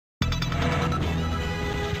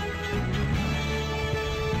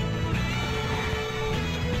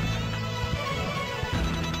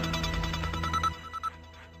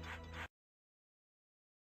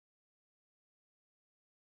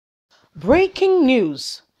Breaking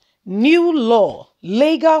news. New law.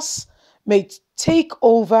 Lagos may take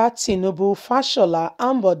over Tinubu Fashola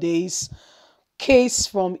Ambode'S case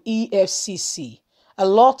from Efcc. A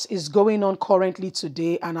lot is going on currently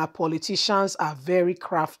today, and our politicians are very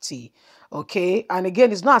crafty. Okay, and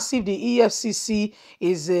again, it's not as if the EFCC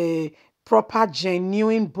is a proper,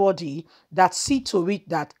 genuine body that see to it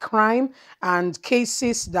that crime and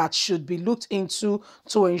cases that should be looked into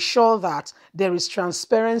to ensure that there is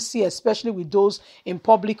transparency, especially with those in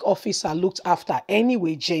public office, are looked after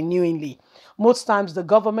anyway, genuinely. Most times the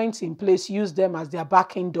government in place use them as their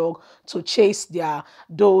backing dog to chase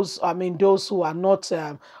those who are not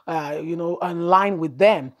in line with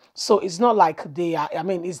them. So it's not like they are,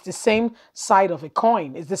 it's the same side of a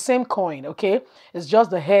coin. It's the same coin, okay? It's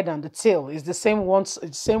just the head and the tail. It's the same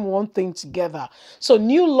one thing together. So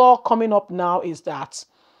new law coming up now is that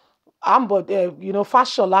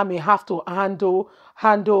Fashola may have to handle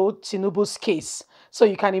Tinubu's case. So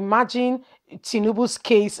you can imagine Tinubu's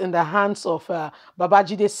case in the hands of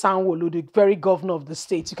Babajide Sanwo-Olu, the very governor of the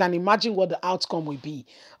state. You can imagine what the outcome will be.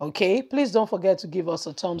 Okay, please don't forget to give us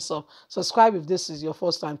a thumbs up. Subscribe if this is your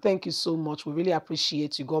first time. Thank you so much. We really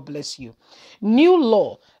appreciate you. God bless you. New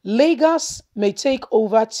law: Lagos may take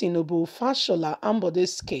over Tinubu Fashola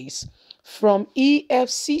Ambode'S case from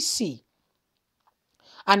EFCC.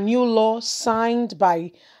 A new law signed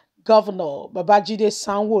by Governor Babajide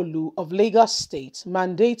Sanwo-Olu of Lagos State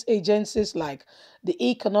mandates agencies like the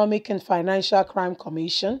Economic and Financial Crime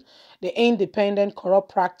Commission, the Independent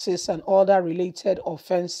Corrupt Practice and Other Related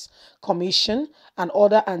Offense Commission, and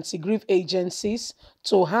other anti-graft agencies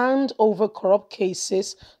to hand over corrupt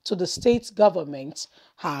cases to the state government,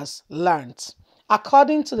 has learnt.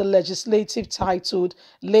 According to the legislative titled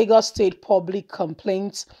Lagos State Public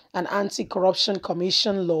Complaints and Anti-Corruption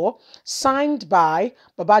Commission Law, signed by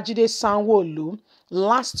Babajide Sanwo-Olu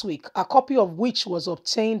last week, a copy of which was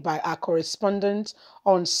obtained by our correspondent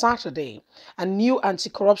on Saturday, a new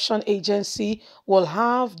anti-corruption agency will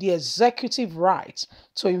have the executive right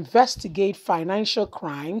to investigate financial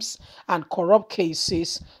crimes and corrupt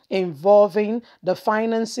cases involving the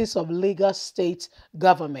finances of Lagos State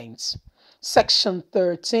government. Section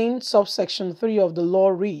 13, subsection 3 of the law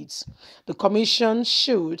reads, the Commission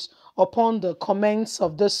should, upon the commence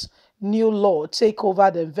of this new law, take over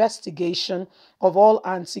the investigation of all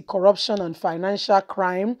anti-corruption and financial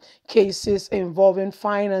crime cases involving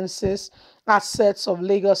finances, assets of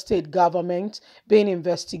Lagos State government being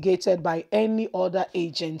investigated by any other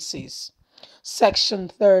agencies. Section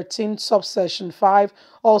 13, subsection 5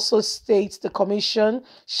 also states the Commission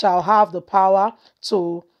shall have the power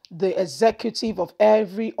to the executive of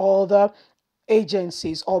every other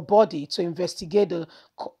agencies or body to investigate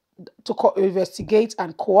investigate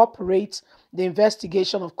and cooperate the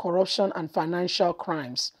investigation of corruption and financial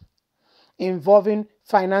crimes involving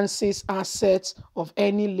finances, assets of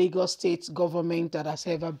any Lagos State government that has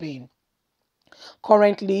ever been.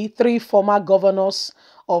 Currently, 3 former governors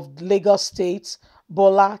of Lagos State,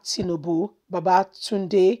 Bola Tinubu,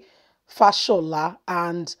 Babatunde Fashola,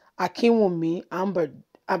 and Akinwumi Ambode'S,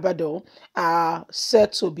 are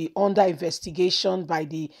said to be under investigation by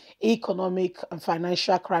the Economic and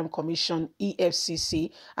Financial Crime Commission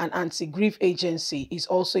 (EFCC). An anti-graft agency is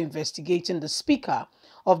also investigating the Speaker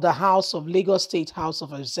of the House of Lagos State House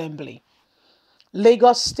of Assembly.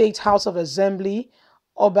 Lagos State House of Assembly,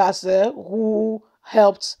 Ambode'S, who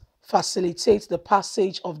helped facilitate the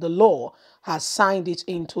passage of the law, has signed it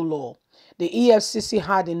into law. The EFCC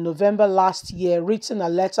had in November last year written a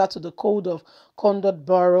letter to the Code of Conduct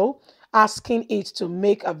Bureau asking it to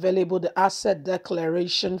make available the asset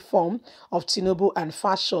declaration form of Tinubu and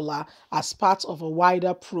Fashola as part of a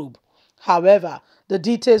wider probe. However, the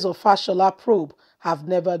details of Fashola probe have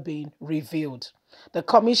never been revealed. The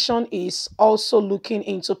Commission is also looking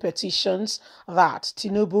into petitions that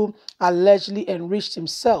Tinubu allegedly enriched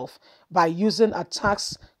himself by using a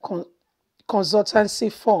tax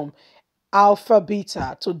consultancy firm, Alpha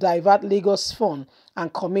Beta, to divert Lagos funds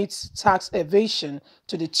and commit tax evasion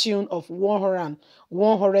to the tune of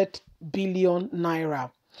 100 billion naira.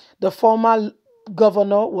 The former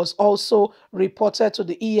governor was also reported to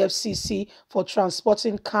the EFCC for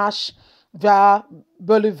transporting cash via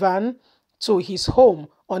Bolivar to his home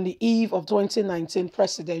on the eve of 2019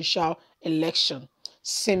 presidential election.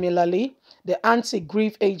 Similarly, the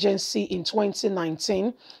anti-graft agency in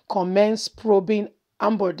 2019 commenced probing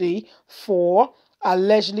Ambode'S for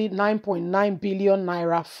allegedly 9.9 billion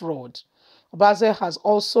naira fraud. Ambode'S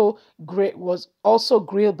was also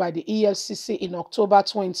grilled by the EFCC in October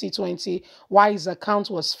 2020, while his account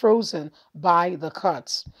was frozen by the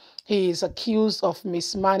courts. He is accused of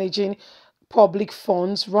mismanaging public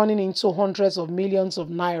funds running into hundreds of millions of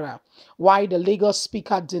naira. While the Lagos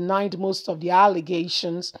speaker denied most of the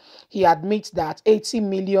allegations, he admits that 80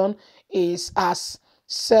 million is as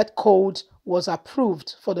set code was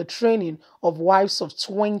approved for the training of wives of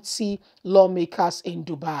 20 lawmakers in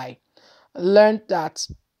Dubai. Learned that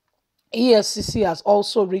EFCC has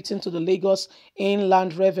also written to the Lagos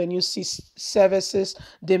Inland Revenue Services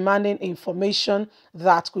demanding information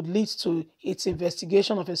that could lead to its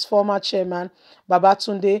investigation of its former chairman,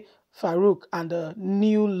 Babatunde Farouk, and the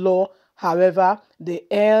new law. However, the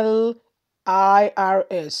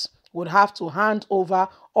LIRS would have to hand over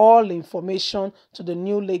all information to the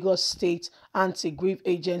new Lagos State Anti-Grief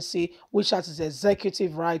Agency, which has its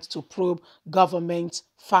executive right to probe government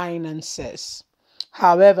finances.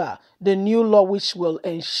 However, the new law, which will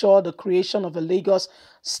ensure the creation of a Lagos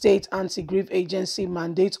State Anti-Grief Agency,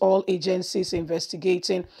 mandates all agencies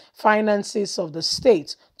investigating finances of the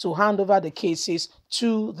state to hand over the cases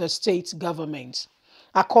to the state government.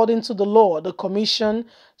 According to the law, the commission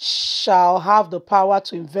shall have the power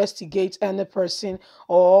to investigate any person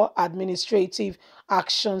or administrative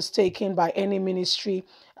actions taken by any ministry,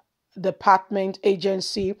 department,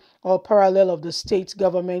 agency, or parallel of the state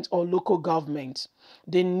government or local government.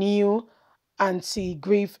 The new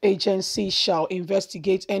anti-grief agency shall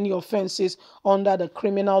investigate any offenses under the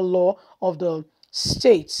criminal law of the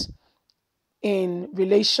state in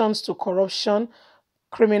relations to corruption,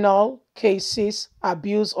 criminal cases,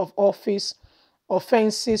 abuse of office,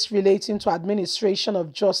 offenses relating to administration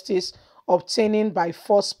of justice, obtaining by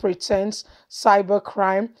false pretense,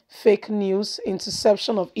 cybercrime, fake news,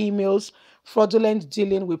 interception of emails, fraudulent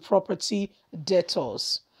dealing with property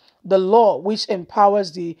debtors. The law, which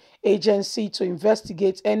empowers the agency to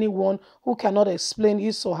investigate anyone who cannot explain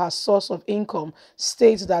his or her source of income,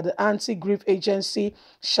 states that the anti-grief agency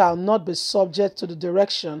shall not be subject to the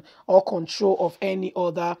direction or control of any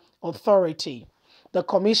other authority. The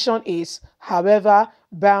commission is, however,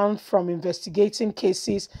 banned from investigating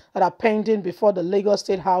cases that are pending before the Lagos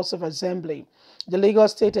State House of Assembly, the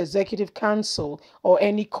Lagos State Executive Council, or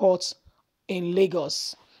any court in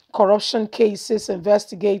Lagos. Corruption cases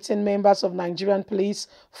investigating members of Nigerian police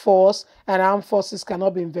force and armed forces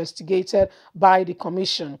cannot be investigated by the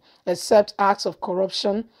commission, except acts of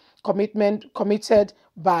corruption committed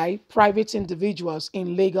by private individuals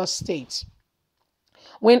in Lagos State.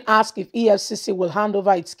 When asked if EFCC will hand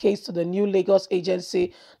over its case to the new Lagos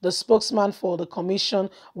agency, the spokesman for the commission,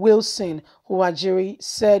 Wilson Huajiri,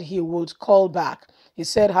 said he would call back. He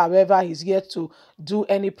said, however, he's yet to do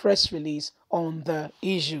any press release on the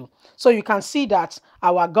issue. So you can see that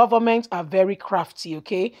our government are very crafty,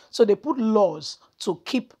 okay? So they put laws to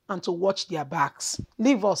keep and to watch their backs.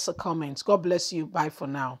 Leave us a comment. God bless you. Bye for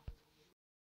now.